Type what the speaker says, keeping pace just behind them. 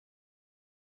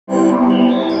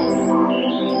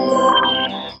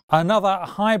Another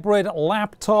hybrid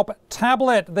laptop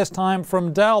tablet, this time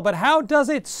from Dell. But how does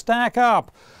it stack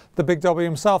up? The big W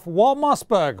himself, Walt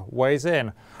Mossberg, weighs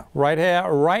in right here,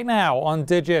 right now on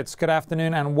Digits. Good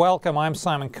afternoon and welcome. I'm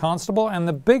Simon Constable, and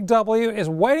the big W is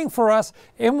waiting for us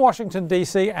in Washington,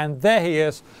 D.C., and there he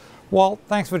is. Walt,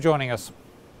 thanks for joining us.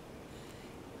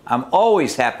 I'm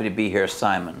always happy to be here,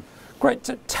 Simon. Great.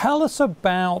 Tell us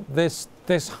about this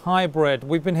hybrid.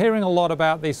 We've been hearing a lot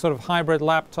about these sort of hybrid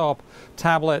laptop,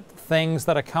 tablet things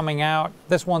that are coming out.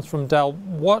 This one's from Dell.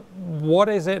 What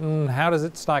is it and how does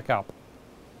it stack up?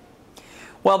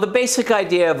 Well, the basic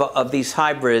idea of these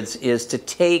hybrids is to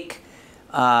take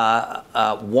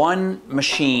one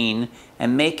machine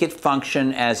and make it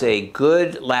function as a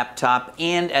good laptop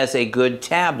and as a good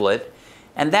tablet.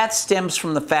 And that stems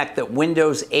from the fact that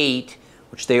Windows 8,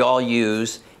 which they all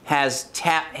use,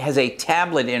 has a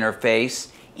tablet interface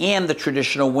and the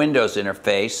traditional Windows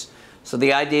interface. So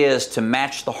the idea is to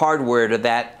match the hardware to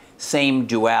that same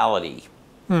duality.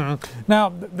 Now,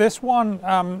 this one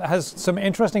has some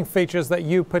interesting features that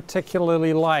you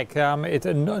particularly like. It's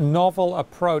a novel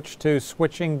approach to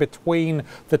switching between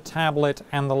the tablet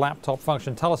and the laptop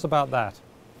function. Tell us about that.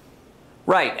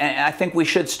 Right, and I think we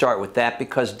should start with that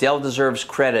because Dell deserves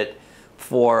credit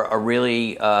for a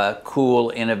really cool,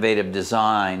 innovative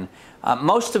design.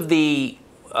 Most of the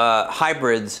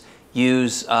hybrids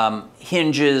use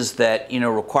hinges that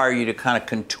require you to kind of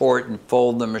contort and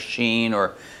fold the machine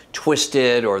or twist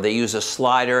it, or they use a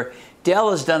slider.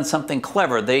 Dell has done something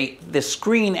clever. The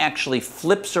screen actually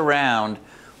flips around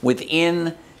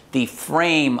within the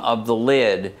frame of the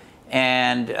lid,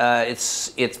 and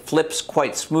it flips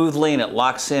quite smoothly and it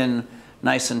locks in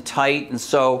nice and tight. And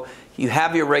so you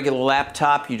have your regular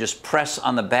laptop, you just press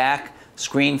on the back,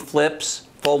 screen flips,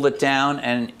 fold it down,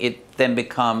 and it then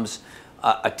becomes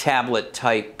a tablet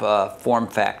type form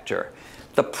factor.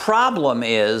 The problem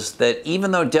is that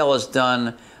even though Dell has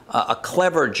done a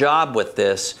clever job with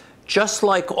this, just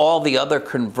like all the other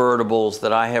convertibles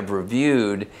that I have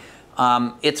reviewed,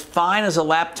 it's fine as a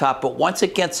laptop, but once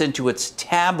it gets into its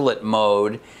tablet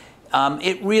mode,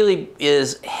 it really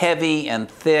is heavy and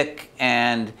thick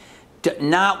and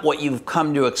not what you've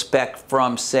come to expect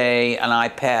from, say, an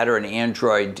iPad or an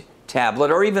Android tablet,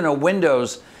 or even a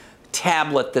Windows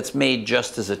tablet that's made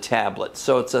just as a tablet.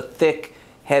 So it's a thick,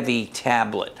 heavy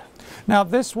tablet. Now,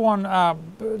 this one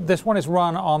is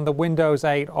run on the Windows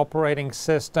 8 operating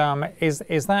system. Is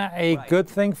that a good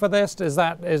thing for this? Is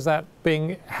that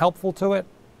being helpful to it?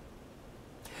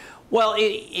 Well,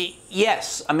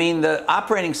 yes. I mean, the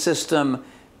operating system,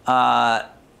 has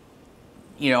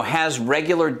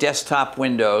regular desktop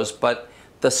Windows, but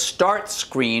the Start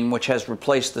screen, which has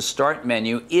replaced the Start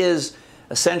menu, is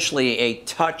essentially a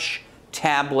touch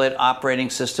tablet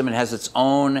operating system. It has its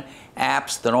own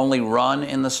apps that only run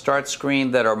in the Start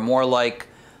screen that are more like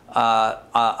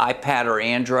iPad or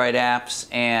Android apps,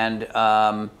 and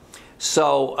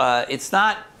so it's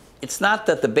not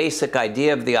that the basic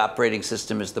idea of the operating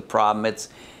system is the problem. It's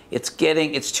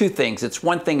two things. It's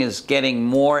one thing is getting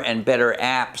more and better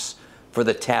apps for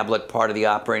the tablet part of the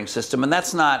operating system, and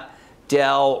that's not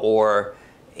Dell or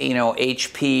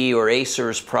HP or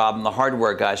Acer's problem, the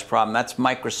hardware guy's problem. That's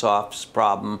Microsoft's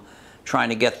problem, trying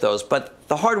to get those. But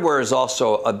the hardware is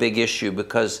also a big issue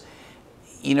because,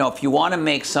 if you want to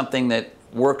make something that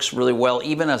works really well,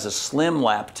 even as a slim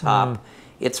laptop,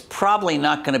 it's probably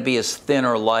not going to be as thin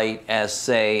or light as,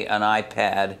 say, an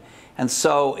iPad. And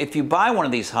so if you buy one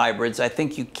of these hybrids, I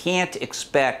think you can't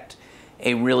expect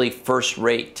a really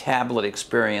first-rate tablet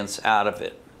experience out of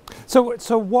it.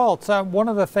 So Walt, one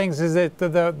of the things is that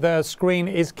the screen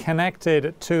is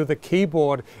connected to the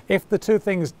keyboard. If the two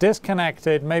things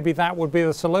disconnected, maybe that would be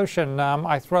the solution.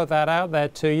 I throw that out there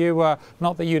to you.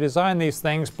 Not that you design these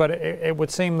things, but it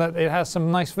would seem that it has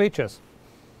some nice features.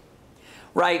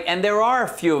 Right, and there are a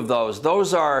few of those.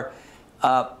 Those are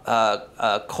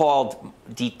called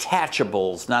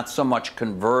detachables, not so much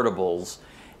convertibles.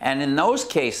 And in those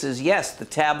cases, yes, the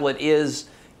tablet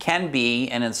can be,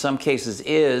 and in some cases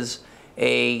is,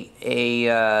 a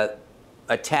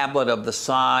tablet of the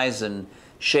size and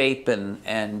shape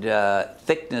and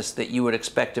thickness that you would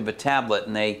expect of a tablet,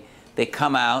 and they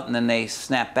come out and then they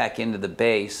snap back into the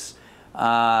base.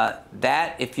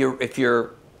 That if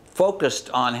you're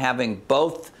focused on having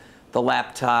both the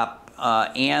laptop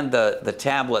and the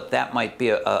tablet, that might be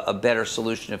a better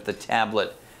solution if the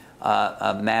tablet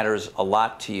matters a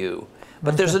lot to you.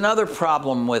 But there's another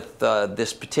problem with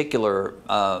this particular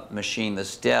machine,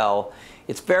 this Dell.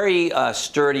 It's very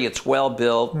sturdy, it's well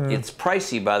built, it's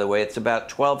pricey, by the way, it's about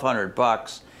 $1,200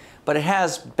 bucks, but it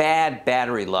has bad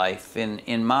battery life.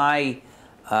 In my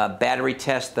battery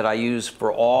test that I use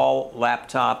for all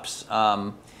laptops.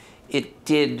 It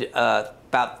did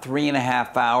about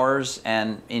 3.5 hours,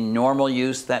 and in normal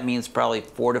use that means probably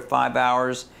 4 to 5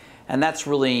 hours, and that's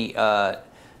really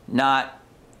not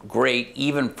great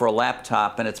even for a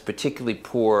laptop, and it's particularly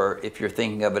poor if you're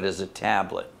thinking of it as a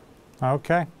tablet.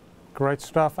 Okay, great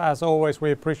stuff. As always,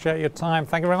 we appreciate your time.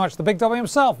 Thank you very much. The Big W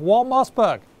himself, Walt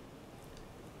Mossberg.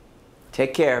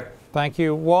 Take care. Thank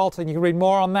you, Walt, and you can read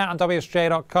more on that on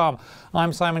WSJ.com.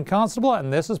 I'm Simon Constable,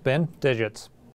 and this has been Digits.